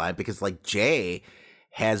storyline because like Jay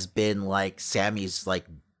has been like Sammy's like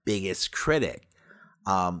biggest critic.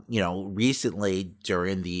 Recently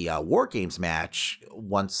during the War Games match,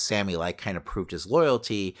 once Sammy like kind of proved his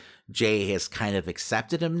loyalty, Jay has kind of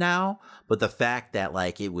accepted him now. But the fact that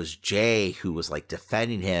like it was Jay who was like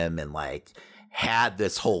defending him and like had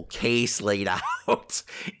this whole case laid out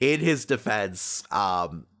in his defense. I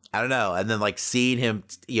don't know. And then like seeing him,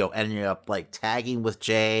 ending up like tagging with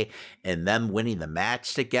Jay and them winning the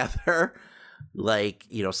match together. Like,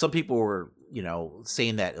 some people were,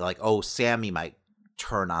 saying that like, oh, Sammy might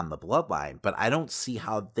turn on the Bloodline, but I don't see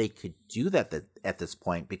how they could do that at this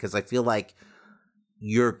point because I feel like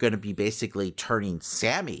you're going to be basically turning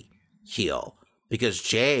Sammy heel because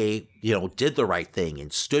Jay, did the right thing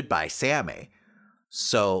and stood by Sammy.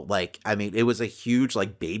 So, like, I mean, it was a huge,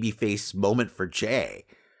 like, babyface moment for Jay.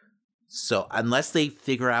 So, unless they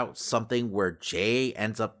figure out something where Jay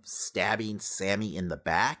ends up stabbing Sammy in the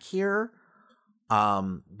back here,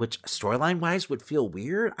 which storyline-wise would feel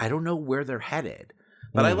weird, I don't know where they're headed.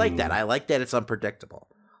 But I like that. I like that it's unpredictable.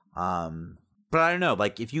 But I don't know.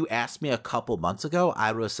 Like, if you asked me a couple months ago,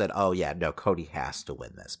 I would have said, oh, yeah, no, Cody has to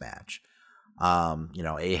win this match.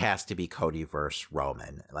 It has to be Cody versus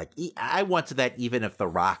Roman. Like, I wanted that even if The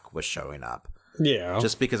Rock was showing up. Yeah.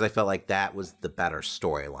 Just because I felt like that was the better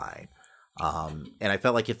storyline. And I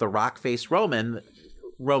felt like if The Rock faced Roman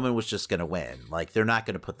was just going to win. Like, they're not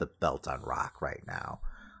going to put the belt on Rock right now.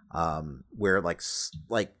 Where, like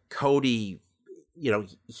Cody,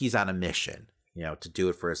 he's on a mission. To do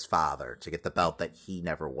it for his father, to get the belt that he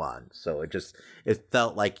never won. So it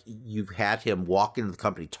felt like you've had him walk into the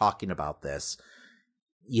company talking about this.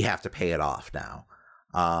 You have to pay it off now.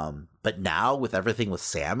 But now with everything with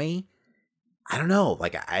Sammy, I don't know.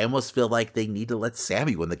 Like, I almost feel like they need to let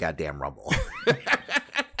Sammy win the goddamn Rumble.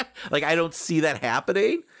 Like, I don't see that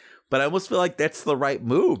happening, but I almost feel like that's the right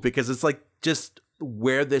move because it's like just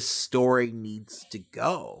where this story needs to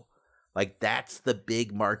go. Like, that's the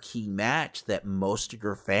big marquee match that most of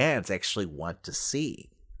your fans actually want to see.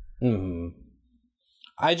 Mm-hmm.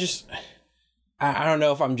 I don't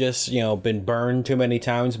know if I'm just, been burned too many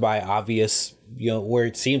times by obvious, where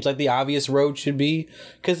it seems like the obvious road should be.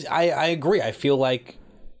 Because I agree. I feel like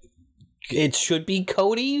it should be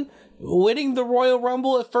Cody winning the Royal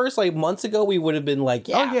Rumble at first. Like, months ago, we would have been like,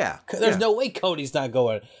 there's no way Cody's not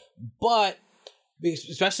going. But,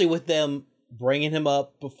 especially with them bringing him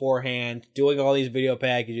up beforehand, doing all these video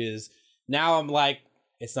packages. Now I'm like,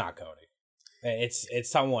 it's not Cody.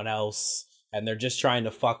 It's someone else, and they're just trying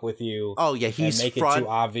to fuck with you. Oh yeah, it too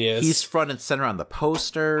obvious. He's front and center on the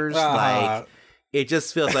posters. Like, it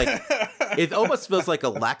just feels like it almost feels like a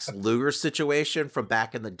Lex Luger situation from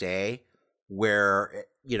back in the day, where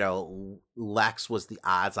Lex was the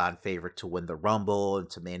odds-on favorite to win the Rumble and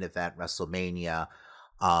to main event WrestleMania.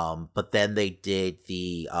 But then they did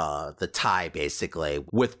the tie basically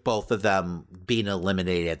with both of them being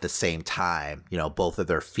eliminated at the same time, both of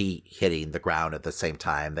their feet hitting the ground at the same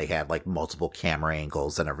time. They had like multiple camera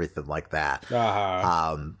angles and everything like that.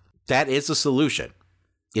 That is a solution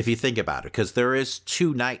if you think about it, because there is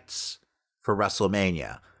 2 nights for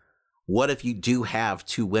WrestleMania. What if you do have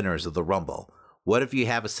 2 winners of the Rumble? What if you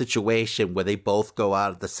have a situation where they both go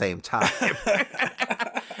out at the same time?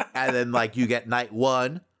 And then, like, you get night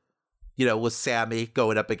 1, with Sammy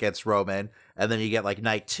going up against Roman. And then you get, like,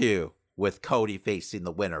 night 2 with Cody facing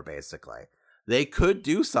the winner, basically. They could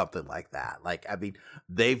do something like that. Like, I mean,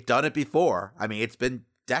 they've done it before. I mean, it's been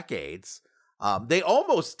decades. They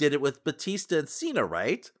almost did it with Batista and Cena,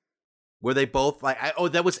 right? Where they both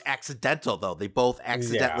that was accidental though. They both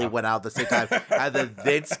accidentally went out at the same time, and then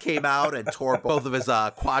Vince came out and tore both of his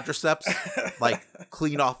quadriceps like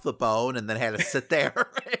clean off the bone, and then had to sit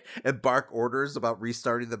there and bark orders about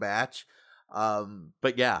restarting the match.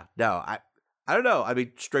 But yeah, no, I don't know. I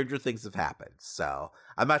mean, stranger things have happened, so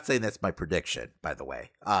I'm not saying that's my prediction. By the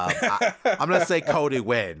way, I'm gonna say Cody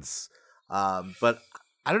wins, but.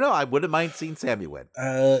 I don't know. I wouldn't mind seeing Sammy win.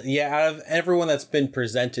 Yeah, out of everyone that's been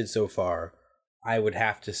presented so far, I would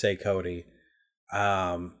have to say Cody. But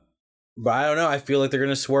I don't know. I feel like they're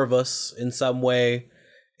going to swerve us in some way.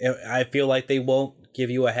 I feel like they won't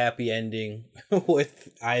give you a happy ending with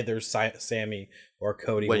either Sammy or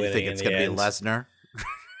Cody winning. What do you think it's going to be, Lesnar?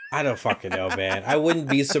 I don't fucking know, man. I wouldn't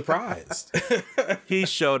be surprised. He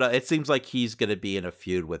showed up. It seems like he's going to be in a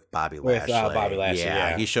feud with Bobby Lashley. Bobby Lashley,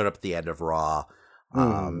 yeah. He showed up at the end of Raw.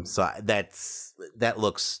 So that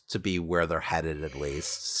looks to be where they're headed at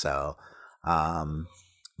least. So, I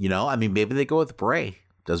mean, maybe they go with Bray.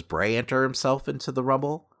 Does Bray enter himself into the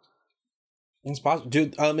Rumble? It's possible.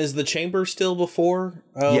 Dude, is the Chamber still before?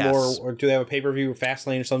 Yes. Or do they have a pay-per-view or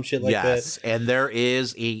Fastlane or some shit like that? Yes, and there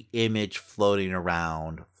is a image floating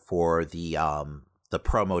around for the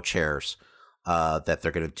promo chairs that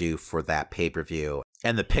they're going to do for that pay-per-view.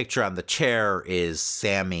 And the picture on the chair is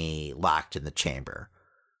Sammy locked in the chamber.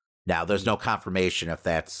 Now, there's no confirmation if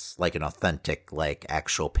that's like an authentic, like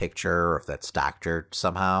actual picture or if that's doctored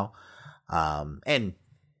somehow. And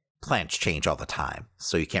plans change all the time,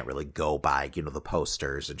 so you can't really go by, the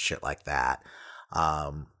posters and shit like that.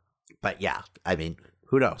 But yeah, I mean,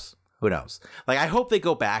 who knows? Who knows? Like, I hope they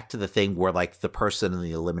go back to the thing where like the person in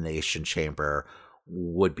the Elimination Chamber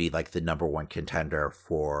would be like the number one contender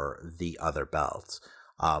for the other belts.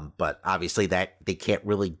 But obviously that they can't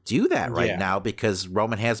really do that right now because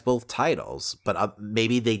Roman has both titles, but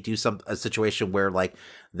maybe they do a situation where like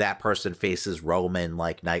that person faces Roman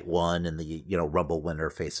like night one and the, Rumble winner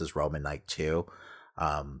faces Roman night two.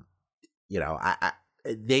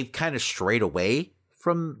 They've kind of strayed away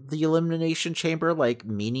from the Elimination Chamber, like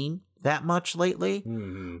meaning that much lately.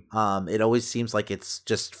 Mm-hmm. It always seems like it's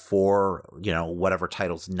just for, whatever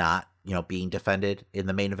title's not, being defended in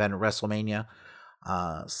the main event of WrestleMania.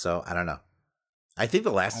 So I don't know. I think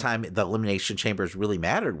the last time the Elimination Chambers really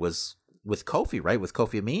mattered was with Kofi, right? With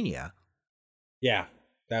Kofi Mania. Yeah,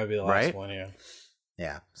 that would be the last one, yeah.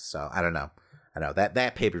 Yeah, so I don't know. I know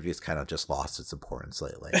that pay-per-view's kind of just lost its importance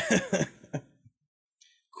lately.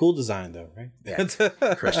 Cool design though, right? Yeah.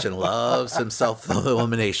 Christian loves himself the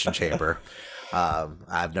Elimination Chamber.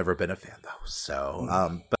 I've never been a fan though.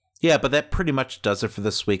 So, but that pretty much does it for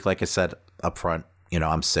this week. Like I said up front,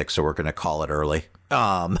 I'm sick, so we're going to call it early.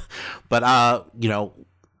 And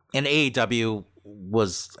AEW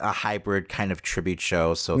was a hybrid kind of tribute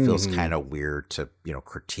show, so it feels kind of weird to,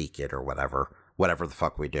 critique it or whatever the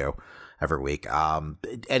fuck we do every week.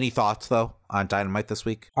 Any thoughts though on Dynamite this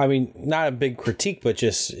week? I mean, not a big critique, but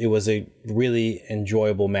just it was a really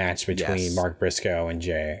enjoyable match between Mark Briscoe and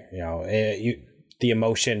Jay. The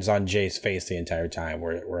emotions on Jay's face the entire time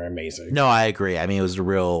were amazing. No, I agree. I mean, it was a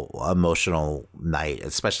real emotional night,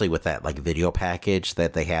 especially with that like video package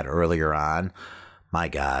that they had earlier on. My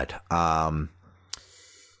God. I'm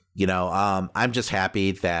just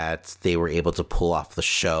happy that they were able to pull off the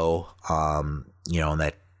show. And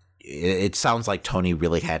that it sounds like Tony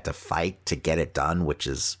really had to fight to get it done, which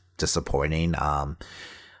is disappointing. I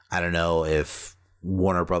don't know if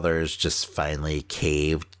Warner Brothers just finally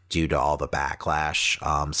caved due to all the backlash,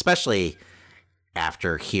 especially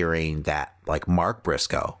after hearing that like Mark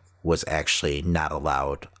Briscoe was actually not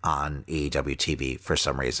allowed on AEW TV for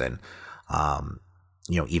some reason.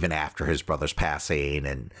 Even after his brother's passing,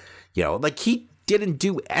 and like he didn't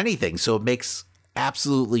do anything, so it makes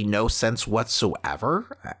absolutely no sense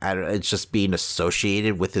whatsoever. It's just being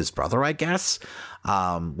associated with his brother, I guess,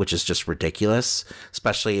 which is just ridiculous,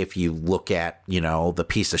 especially if you look at, the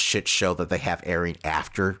piece of shit show that they have airing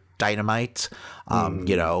after Dynamite,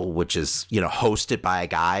 which is, hosted by a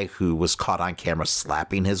guy who was caught on camera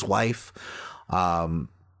slapping his wife. I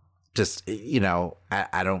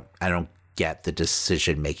don't get the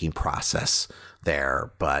decision-making process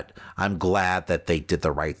there, but I'm glad that they did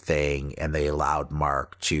the right thing and they allowed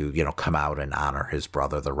Mark to, come out and honor his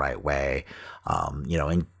brother the right way,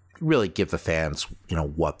 and really give the fans,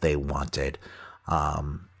 what they wanted,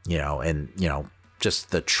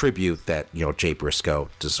 just the tribute that, Jay Briscoe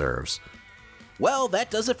deserves. Well, that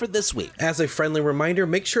does it for this week. As a friendly reminder,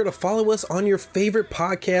 make sure to follow us on your favorite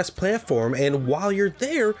podcast platform, and while you're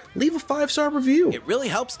there, leave a 5-star review. It really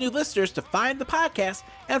helps new listeners to find the podcast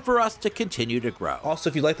and for us to continue to grow. Also,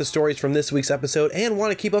 if you like the stories from this week's episode and want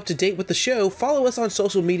to keep up to date with the show, follow us on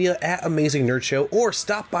social media at Amazing Nerd Show or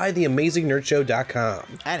stop by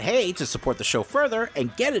theamazingnerdshow.com. And hey, to support the show further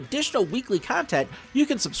and get additional weekly content, you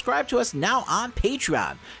can subscribe to us now on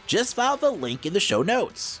Patreon. Just follow the link in the show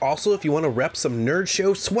notes. Also, if you want to rep some Nerd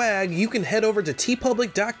Show swag, you can head over to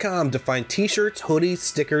tpublic.com to find t-shirts, hoodies,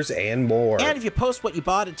 stickers, and more. And if you post what you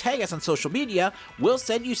bought and tag us on social media, we'll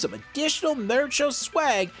send you some additional Nerd Show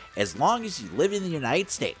swag as long as you live in the United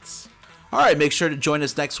States. All right, make sure to join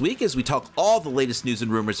us next week as we talk all the latest news and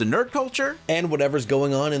rumors in nerd culture. And whatever's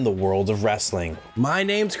going on in the world of wrestling. My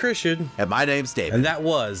name's Christian. And my name's David. And that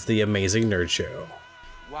was The Amazing Nerd Show.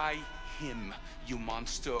 Why him, you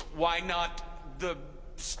monster? Why not the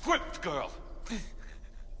script girl?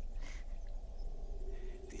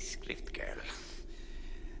 The script girl.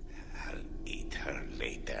 I'll eat her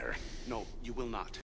later. No, you will not.